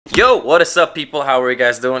Yo! What is up, people? How are you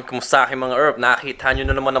guys doing? Kumusta aking mga herb? Nakita nyo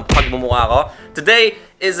na naman ang pagmumukha ko. Today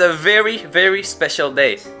is a very special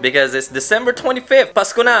day because it's December 25th.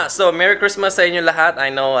 Pasko na! So, Merry Christmas sa inyo lahat.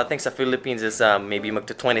 I think sa Philippines is maybe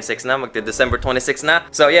magto-26 na, magto-December 26 na.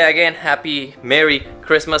 So, yeah, again, happy Merry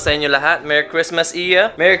Christmas sa inyo lahat. Merry Christmas,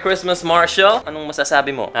 Iya. Merry Christmas, Marshall. Anong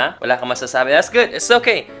masasabi mo? Ha? Wala kang masasabi? That's good. It's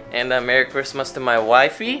okay. And Merry Christmas to my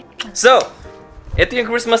wifey. So, ito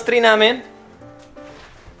yung Christmas tree namin.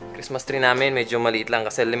 Christmas tree namin, medyo maliit lang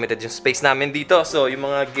kasi limited yung space namin dito. So, yung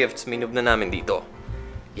mga gifts, minove na namin dito.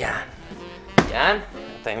 Yan. Yan.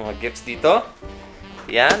 Ito yung mga gifts dito.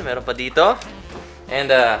 Yan, meron pa dito.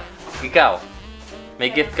 And, ikaw,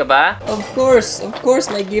 may gift ka ba? Of course,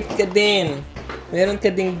 may gift ka din. Meron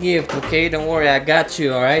ka ding gift, okay? Don't worry, I got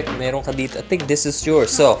you, alright? Meron ka dito. I think this is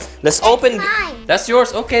yours. So, let's open. That's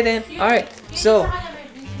yours? Okay then. Alright. So,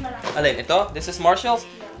 alin, ito? This is Marshall's?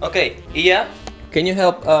 Okay, Iya? Can you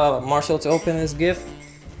help Marshall to open this gift?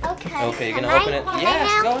 Okay. Okay, you're gonna open it? Yes,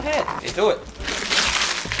 go ahead. You do it.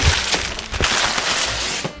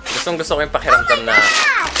 Gusto ko yung pakiramdam na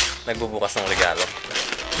nagbubukas ng regalo.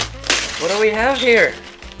 What do we have here?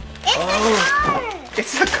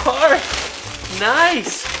 It's a car!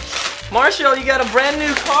 Nice! Marshall, you got a brand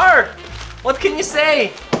new car! What can you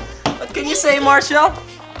say? What can you say, Marshall?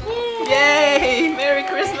 Yay! Merry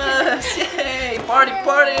Christmas! Yay! Party!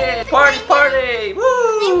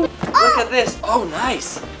 Woo! Look at this! Oh,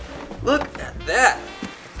 nice! Look at that!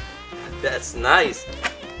 That's nice!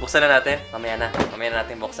 Buksan na natin. Mamaya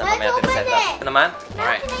natin buksan. Mamaya natin set up. Ito naman?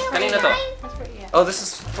 Alright. Kanina to? Oh, this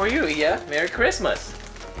is for you, Iya. Merry Christmas!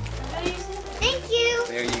 Thank you!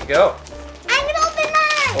 There you go. I'm gonna open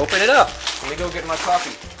mine! Open it up. Let me go get my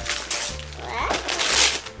coffee.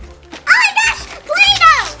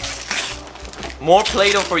 More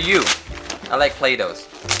Play-Doh for you. I like Play-Dohs.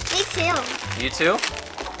 Me too. You too?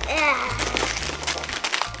 Yeah.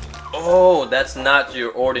 Oh, that's not your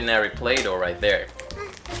ordinary Play-Doh right there.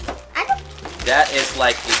 That is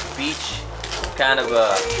like a beach kind of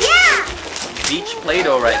a beach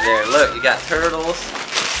Play-Doh right there. Look, you got turtles.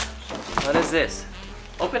 What is this?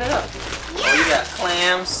 Open it up. Yeah. Oh, you got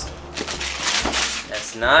clams.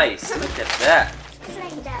 That's nice. Look at that.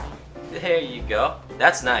 There you go.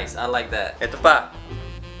 That's nice. I like that. Ito pa.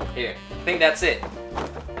 Here. I think that's it.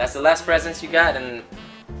 That's the last presents you got and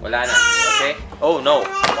wala na. Okay? Oh no.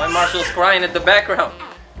 Why Marshall's crying at the background?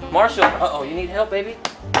 Marshall, uh-oh, you need help, baby?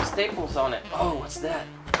 Staples on it. Oh, what's that?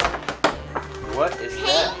 What is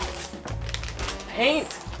that?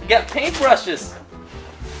 Paint. You got paintbrushes.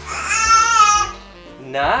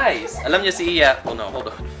 Nice. Alam niyo si Iya. Oh no,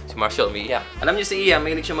 hold on. Si Marshall, umiiyak. Alam niyo si Iya,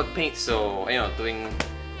 mahilig siya mag-paint. So, ayun, tuwing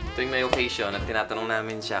may occasion at tinatanong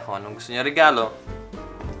namin siya kung anong gusto niya regalo,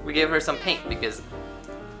 we gave her some paint because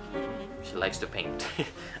she likes to paint.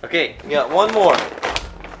 Okay, we got one more.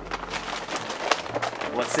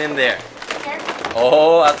 What's in there?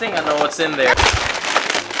 Oh, I think I know what's in there. What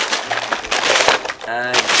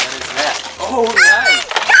is that? Oh, nice!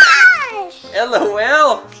 Gosh!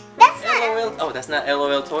 LOL! That's LOL. Oh, that's not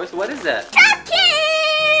LOL toys? What is that?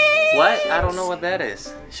 Shopkins! What? I don't know what that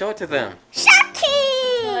is. Show it to them. Shopkins!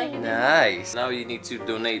 Nice. Now you need to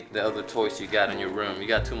donate the other toys you got in your room. You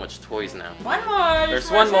got too much toys now. One more.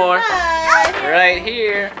 There's one more. Right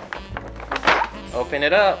here. Open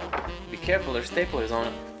it up. Be careful, there's staplers on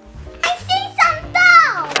it. I see some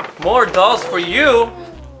dolls! More dolls for you?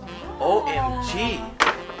 OMG.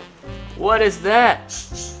 What is that?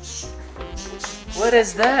 What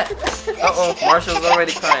is that? Uh-oh, Marshall's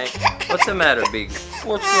already crying. What's the matter, Big?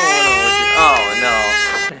 What's going on with you? Oh no.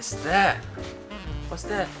 What is that? What's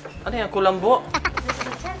that? Ano yan? Kulambo?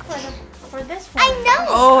 For this one. I know!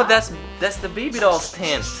 Oh, that's the baby doll's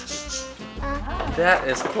tent. That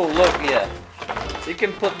is cool. Look, yeah. So you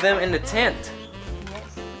can put them in the tent.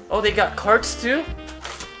 Oh, they got carts too?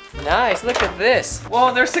 Nice, look at this.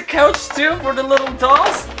 Whoa, there's a couch too for the little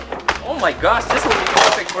dolls? Oh my gosh, this will be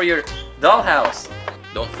perfect for your dollhouse.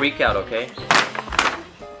 Don't freak out, okay?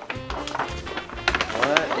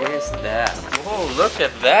 What is that? Whoa, look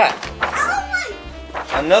at that.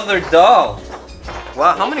 Another doll.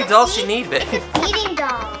 Wow, how many dolls you need, babe? It's a feeding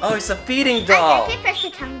doll. Oh, it's a feeding doll. I press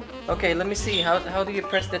the tongue. Okay, let me see. How do you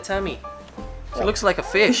press the tummy? It looks like a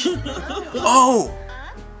fish. Oh!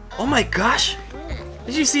 Oh my gosh!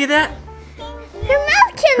 Did you see that?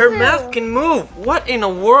 Her mouth can move. What in the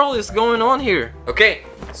world is going on here? Okay,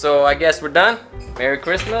 so I guess we're done. Merry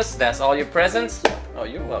Christmas. That's all your presents. Oh,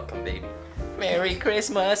 you're welcome, baby. Merry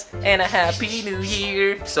Christmas and a Happy New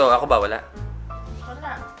Year. So, ako ba? Wala?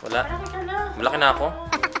 Wala? Malaki na ako?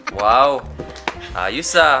 Wow!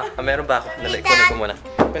 Ayos ah! Meron ba ako? Kunin ko muna.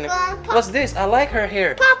 open it. What's this? I like her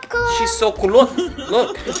hair. Popcorn. She's so kulot.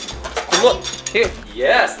 Look. Kulot. Here.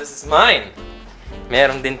 Yes, this is mine.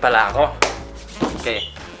 Meron din pala ako. Okay.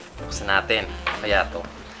 Buksan natin. Kaya to.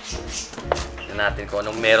 Tignan natin kung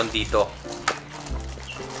anong meron dito.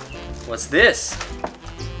 What's this?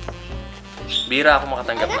 Bira ako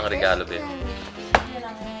makatanggap ng regalo, babe.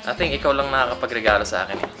 I think ikaw lang nakakapagregalo sa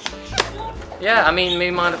akin eh. Yeah, I mean,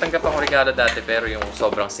 may mga natanggap akong regalo dati pero yung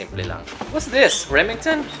sobrang simple lang. What's this?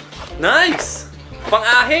 Remington? Nice!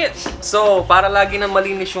 Pang-ahit! So, para lagi nang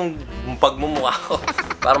malinis yung pagmumukha ko.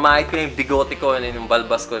 Para makikita ko yung bigote ko and yung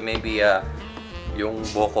balbas ko, maybe yung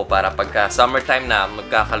buhok ko para pagka summertime na,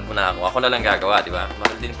 magkakalbo na ako. Ako na lang gagawa, di ba?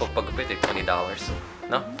 Mahal din po pagupit eh, $20.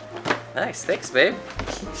 No? Nice, thanks babe.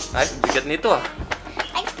 Ay, bigat nito ah.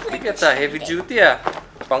 Bigat ah, heavy duty ah.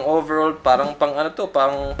 Pang overall, parang pang ano to,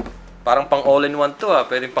 parang pang all-in-one to ah.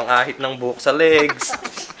 Pwedeng pang-ahit ng buhok sa legs.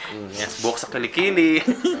 Yes, buhok sa kilikili.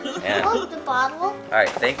 Ayan. Oh, the bottle.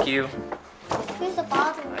 Alright, thank you. Here's the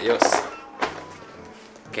bottle. Ayos.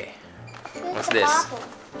 Okay. Here's What's the this? bottle.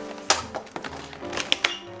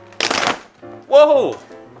 Whoa!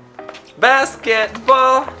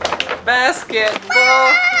 Basketball! Basketball!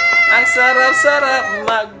 Ang sarap-sarap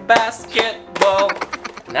mag-basketball!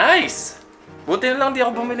 Nice! Buti na lang di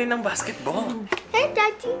ako bumili ng basketball. Hey,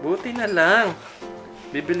 Daddy. Buti na lang.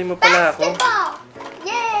 Bibili mo pala ako. Basketball.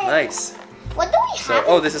 Yay. Nice. What do we So, have?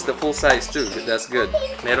 oh, this is the full size too. That's good.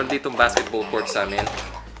 Meron ditong basketball court sa amin.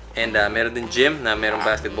 And meron din gym na merong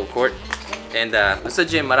basketball court. And sa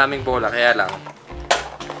gym, maraming bola. Kaya lang,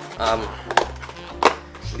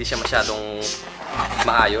 hindi siya masyadong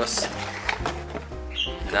maayos.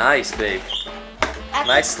 Nice, babe.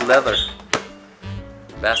 Nice leather.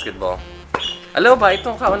 Basketball. Alam ba,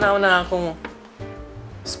 itong kauna-una akong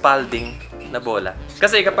Spalding na bola.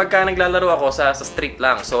 Kasi kapag ka naglalaro ako sa street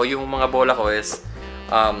lang, so yung mga bola ko is,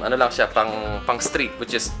 ano lang siya, pang street,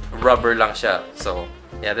 which is rubber lang siya. So,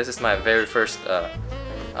 yeah, this is my very first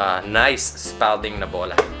nice Spalding na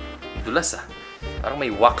bola. Dulas ah. Parang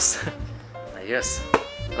may wax. Ayos.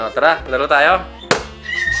 No, tara, laro tayo.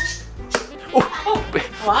 Oh!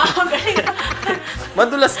 Wow, galing.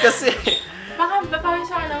 Madulas kasi. Baka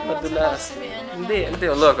sa alam mo. Madulas. Hindi.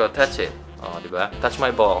 Look, oh, touch it. Oh, di ba? Touch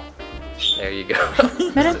my ball. There you go.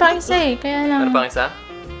 Meron pa isa eh, kaya lang Ano pang isa?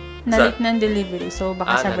 na-late ng delivery. So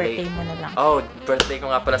baka sa na-late. birthday mo na lang. Oh, birthday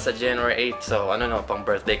ko nga pala sa January 8. So, pang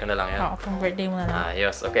birthday ko na lang yan. Oo, pang birthday mo na lang.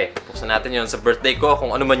 Ayos, okay. Buksan natin yun sa birthday ko,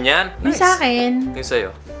 kung ano man yan. Yung sa akin, Yung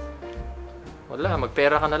sa'yo? Wala,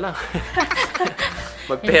 magpera ka na lang.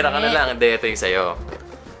 Magpera ka na lang. Hindi, ito yung sa'yo.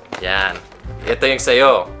 Yan. Ito yung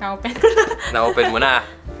sa'yo. na-open ko na. Na-open mo na.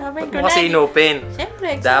 Na-open ko Ba't mo na. kasi in-open? Siyempre,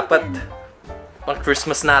 excited. Dapat pang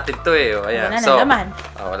Christmas natin to eh. O, ayan. Wala na laman.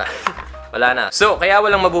 Wala. Wala na. So, kaya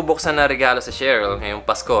walang mabubuksan na regalo sa Cheryl ngayong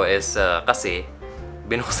Pasko is kasi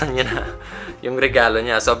binuksan niya na yung regalo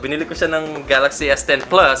niya. So, binili ko siya ng Galaxy S10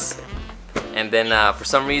 Plus. And then, for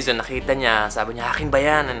some reason, nakita niya, sabi niya, akin ba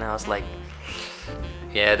yan? And I was like,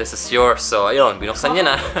 yeah, this is yours. So, ayun, binuksan niya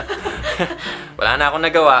na. Wala na akong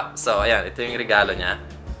nagawa. So, ayan, ito yung regalo niya.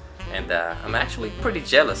 And I'm actually pretty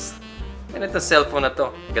jealous. And ito, cellphone na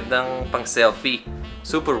to. Gandang pang selfie.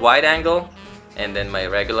 Super wide angle. And then my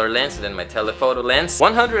regular lens, and then my telephoto lens.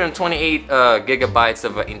 128 gigabytes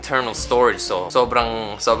of internal storage. So,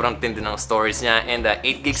 sobrang tindi ng storage niya. And 8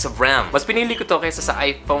 gigs of RAM. Mas pinili ko to kaysa sa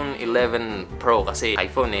iPhone 11 Pro. Kasi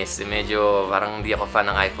iPhone is medyo parang hindi ako fan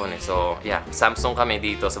ng iPhone eh. So, yeah, Samsung kami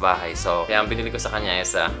dito sa bahay. So, kaya ang binili ko sa kanya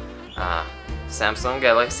is Samsung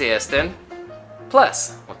Galaxy S10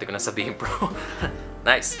 Plus. Munti ko na sabihin Pro.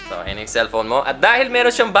 Nice. So, ayun yung cellphone mo. At dahil meron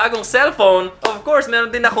siyang bagong cellphone, of course, meron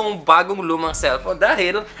din akong bagong lumang cellphone.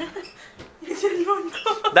 Dahil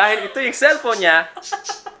ito yung cellphone niya.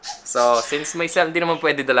 So, since may cellphone, hindi naman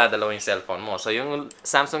pwede dala-dalawa yung cellphone mo. So, yung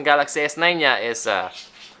Samsung Galaxy S9 niya is sa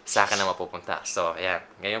akin na mapupunta. So, ayan.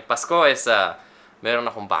 Ngayong Pasko is meron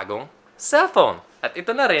akong bagong cellphone. At ito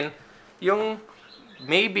na rin yung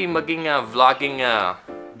maybe maging vlogging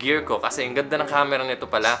gear ko. Kasi ang ganda ng camera nito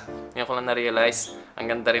pala. Ngayon ko lang na-realize, ang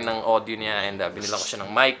ganda rin ng audio niya and binila ko siya ng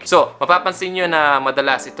mic. So, mapapansin nyo na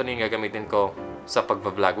madalas ito na yung gagamitin ko sa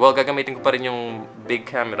pagbablog. Well, gagamitin ko pa rin yung big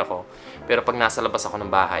camera ko. Pero pag nasa labas ako ng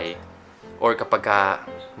bahay, or kapag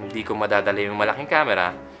hindi ko madadala yung malaking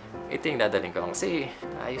camera, ito yung dadalhin ko. Kasi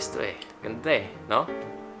ayos to eh. Ganda eh, no?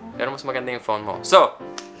 Pero mas maganda yung phone mo. So,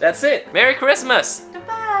 that's it! Merry Christmas! Ito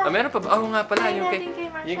pa. Meron pa ba? Oo nga pala, yung kay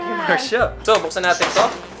Marshall. Marshall. So, buksan natin to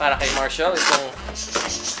para kay Marshall. Itong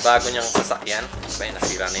bago niyang sasakyan. Bye,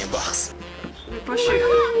 nasira na yung box. Let me push you.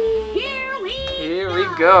 Here we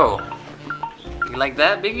go. You like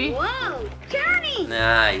that, Biggie? Wow, Johnny.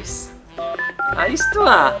 Nice. Ayos to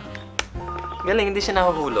Galing, hindi siya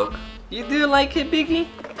nahuhulog. You do like it, Biggie?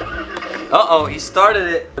 Uh-oh, he started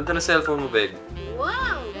it. Ganda na cellphone mo, babe.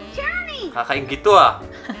 Wow, Johnny! Kakaingit to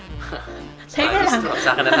Sa'yo na lang.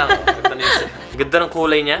 Sa akin na lang. Ganda ng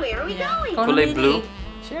kulay niya. Where are we going? Kulay blue.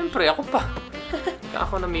 Siyempre, ako pa.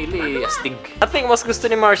 Ako namili, astig. I think mas gusto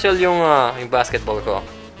ni Marshall yung basketball ko.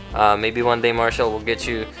 Maybe one day, Marshall, will get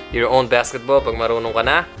you your own basketball pag marunong ka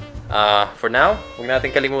na. For now, huwag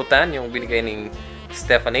natin kalimutan yung binigay ni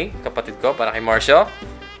Stephanie, kapatid ko, para kay Marshall.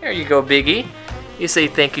 Here you go, Biggie. You say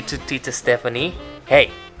thank you to Tita Stephanie.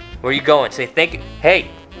 Hey, where you going? Say thank you. Hey,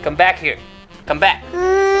 come back here. Come back.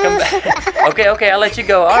 Come back. Okay, I'll let you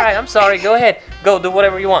go. Alright, I'm sorry. Go ahead. Go, do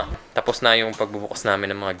whatever you want. Tapos na yung pagbubukas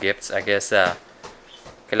namin ng mga gifts. I guess,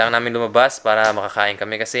 kailangan namin lumabas para makakain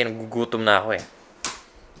kami kasi nagugutom na ako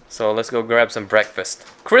So, let's go grab some breakfast.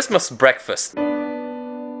 Christmas breakfast.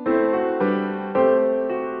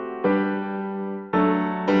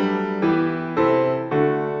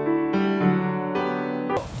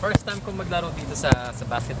 First time kong maglaro dito sa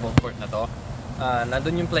basketball court na to.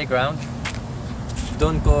 Nandun yung playground.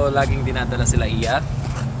 Doon ko laging dinadala sila Iya.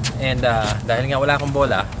 And dahil nga wala akong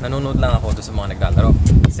bola, nanonood lang ako doon sa mga naglalaro.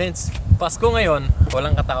 Since Pasko ngayon,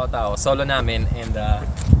 walang katao-tao, solo namin. And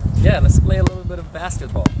yeah, let's play a little bit of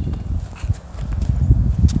basketball.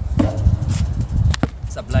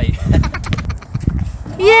 Sablay.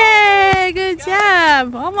 Yay! Good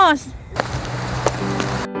job! Almost!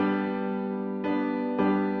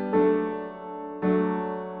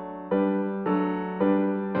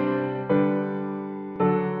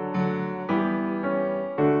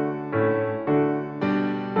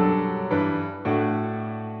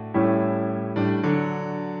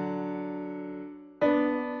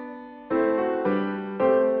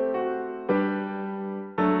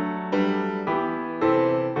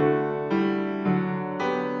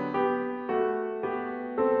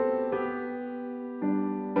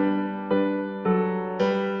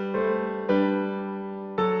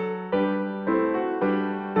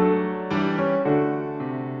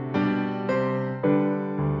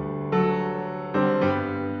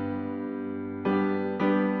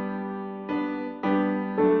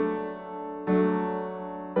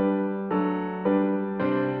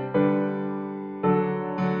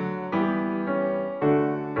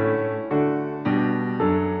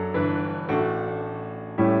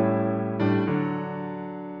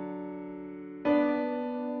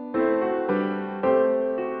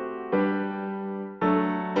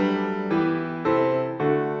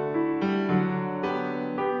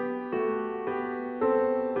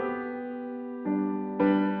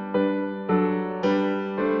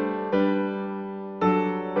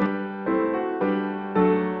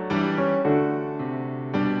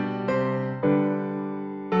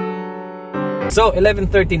 So,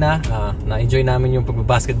 11:30 na. Na-enjoy namin yung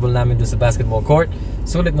pagbabasketball namin doon sa basketball court.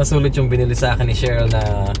 Sulit na sulit yung binili sa akin ni Cheryl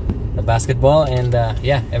na basketball. And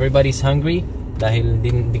yeah, everybody's hungry. Dahil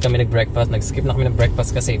di kami nag-breakfast. Nag-skip na kami ng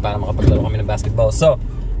breakfast kasi para makapaglaro kami ng basketball. So,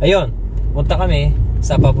 ayun. Punta kami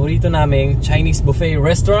sa paborito naming Chinese buffet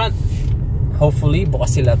restaurant. Hopefully,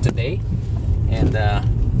 bukas sila today. And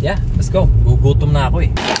yeah, let's go. Gugutom na ako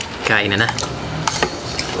Kain na.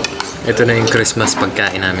 Ito na yung Christmas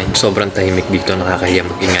pagkain namin. Sobrang tahimik dito, nakakahiya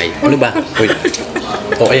mag-ingay. Ano ba? Uy.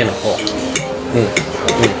 Ayan o.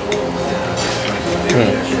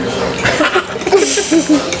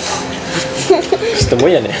 Gusto mo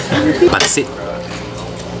yan Pansit.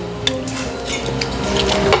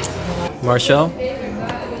 Marshall,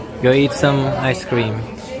 go eat some ice cream.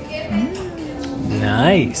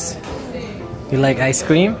 Nice. You like ice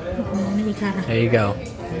cream? There you go.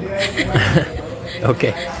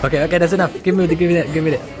 Okay, that's enough. Give me that.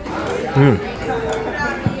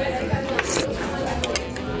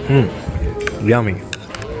 Yummy.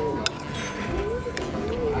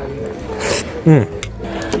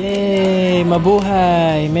 Yay,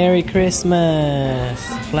 mabuhay. Merry Christmas.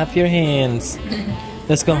 Clap your hands.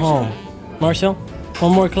 Let's go home. Marshall,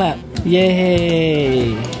 one more clap.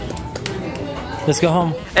 Yay. Let's go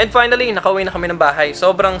home. And finally, nakauwi na kami ng bahay.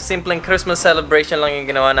 Sobrang simpleng Christmas celebration lang yung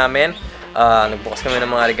ginawa namin. Nagbukas kami ng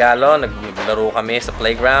mga regalo, naglaro kami sa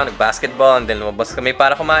playground, nag-basketball, and then lumabas kami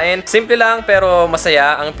para kumain. Simple lang pero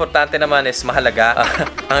masaya. Ang importante naman is mahalaga.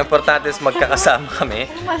 Ang importante is magkakasama kami.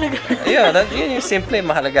 Mahalaga. Yun yung simple,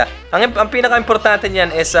 mahalaga. Ang pinaka-importante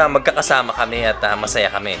niyan is magkakasama kami at masaya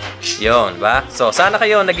kami. Yun, ba? So, sana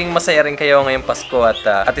kayo, naging masaya rin kayo ngayong Pasko.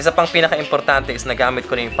 At isa pang pinaka-importante is nagamit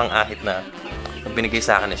ko na yung pang-ahit na binigay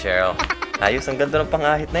sa akin ni Cheryl. Ayos, ang ganda ng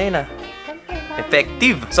pang-ahit na yun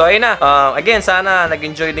effective. So ayun na. Again, sana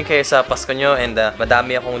nag-enjoy din kayo sa Pasko nyo and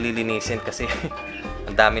madami akong lilinisin kasi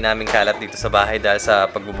Ang dami naming kalat dito sa bahay dahil sa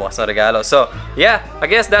pagbubukas ng regalo. So, yeah,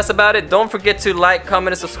 I guess that's about it. Don't forget to like,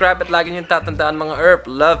 comment, and subscribe. At lagi niyong tatandaan mga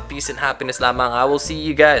Love, peace, and happiness lamang. I will see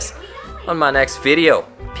you guys on my next video.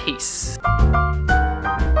 Peace.